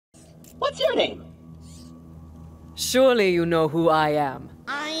What's your name? Surely you know who I am.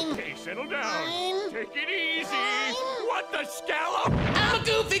 Hey, settle down. Take it easy. What the scallop? I'm a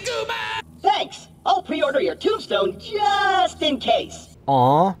goofy goober! Thanks. I'll pre-order your tombstone just in case.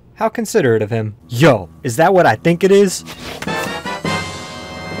 Aw, how considerate of him. Yo, is that what I think it is?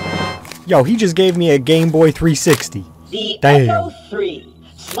 Yo, he just gave me a Game Boy 360. The Damn. Echo 3.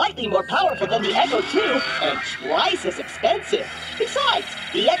 Slightly more powerful than the Echo 2 and twice as expensive. Besides,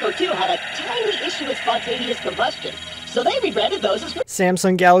 the Echo 2 had a tiny issue with spontaneous combustion, so they rebranded those as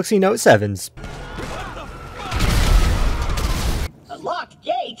Samsung Galaxy Note 7s. a locked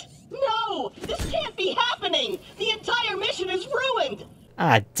gate. No, this can't be happening. The entire mission is ruined.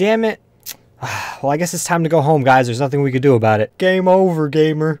 Ah, damn it. Well, I guess it's time to go home, guys. There's nothing we could do about it. Game over,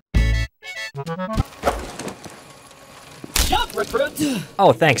 gamer. Jump, recruit.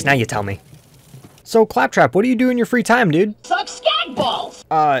 Oh, thanks. Now you tell me. So, Claptrap, what do you do in your free time, dude? Suck skag balls.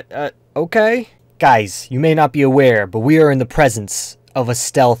 Okay. Guys, you may not be aware, but we are in the presence of a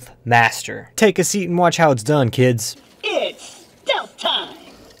stealth master. Take a seat and watch how it's done, kids. It's stealth time.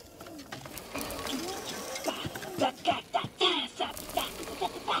 Stealth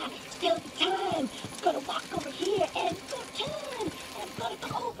time. Gonna walk over here and turn. And gonna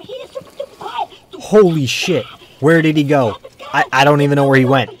go over here super quiet. Holy shit. Where did he go? I don't even know where he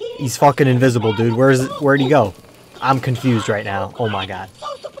went. He's fucking invisible, dude. Where'd he go? I'm confused right now. Oh my god.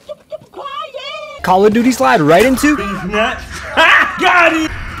 Call of Duty slide right into? Got it!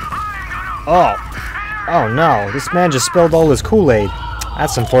 Oh no. This man just spilled all his Kool-Aid.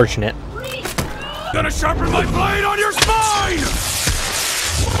 That's unfortunate. Gonna sharpen my blade on your spine!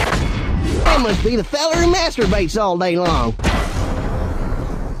 That must be the fella who masturbates all day long.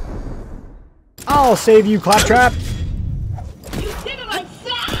 I'll save you, Claptrap.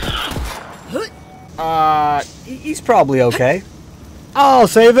 He's probably okay. I'll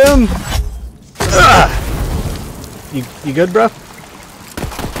save him. You good, bro?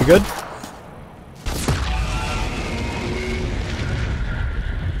 You good?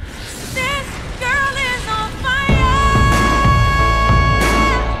 This girl is on fire!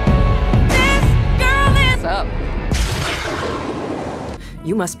 This girl is... What's up?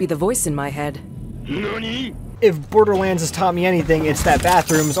 You must be the voice in my head. Nani? If Borderlands has taught me anything, it's that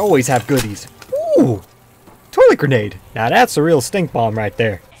bathrooms always have goodies. Ooh! Toilet grenade. Now that's a real stink bomb right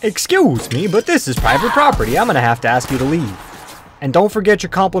there. Excuse me, but this is private property. I'm gonna have to ask you to leave. And don't forget your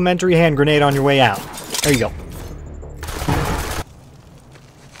complimentary hand grenade on your way out. There you go.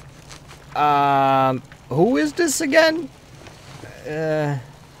 Who is this again?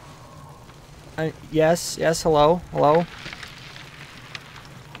 Yes, hello, hello.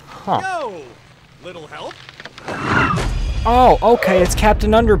 Huh. Yo! Little help? Oh, okay, it's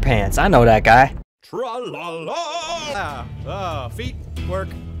Captain Underpants. I know that guy. Tra-la-la! Feet work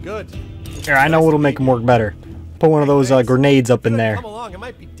good. Here, I know what'll make him work better. Put one of those grenades up in there. Come along, it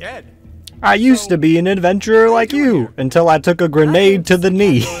might be dead. I used to be an adventurer like you, until I took a grenade to the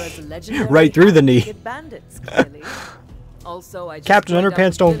knee. Right through the knee. Captain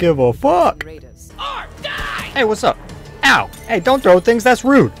Underpants don't give a fuck. Hey, what's up? Ow! Hey, don't throw things, that's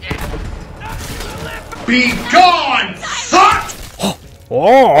rude. Be gone, suck!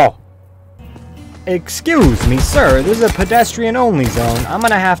 Oh! Excuse me, sir, this is a pedestrian-only zone. I'm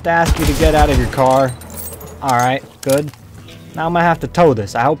gonna have to ask you to get out of your car. Alright, good. Now I'm gonna have to tow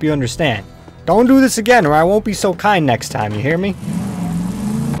this. I hope you understand. Don't do this again or I won't be so kind next time, you hear me?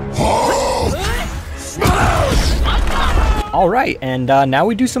 Alright, and now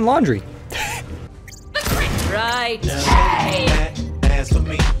we do some laundry. Right. Shake that ass for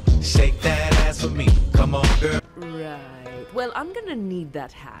me. Shake that ass for me. Come on, girl. Right. Well, I'm gonna need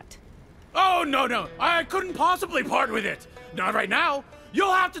that hat. Oh, no. I couldn't possibly part with it. Not right now.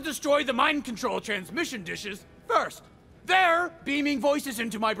 You'll have to destroy the mind control transmission dishes first. They're beaming voices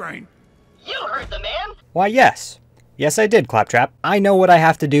into my brain. You heard the man. Why, yes. Yes, I did, Claptrap. I know what I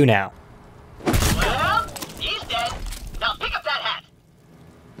have to do now. Well, he's dead. Now pick up that hat.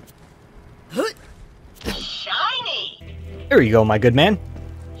 Shiny. There you go, my good man.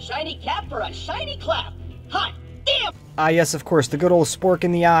 Shiny cap for a shiny clap. Hot damn. Ah, yes, of course, the good old spork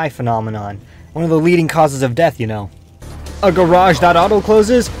in the eye phenomenon. One of the leading causes of death, you know. A garage that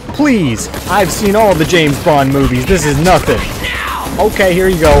auto-closes? Please! I've seen all the James Bond movies, this is nothing. Okay, here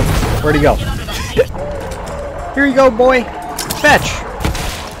you go. Where'd he go? Here you go, boy. Fetch!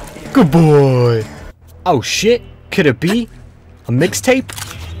 Good boy! Oh shit, could it be? A mixtape?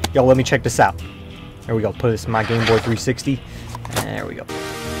 Yo, let me check this out. There we go, put this in my Game Boy 360. There we go.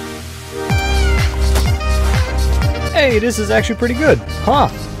 Hey, this is actually pretty good. Huh.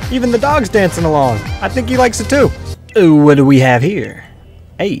 Even the dog's dancing along. I think he likes it too. Ooh, what do we have here?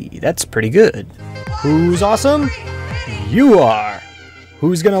 Hey, that's pretty good. Who's awesome? You are.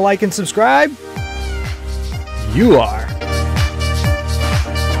 Who's gonna like and subscribe? You are.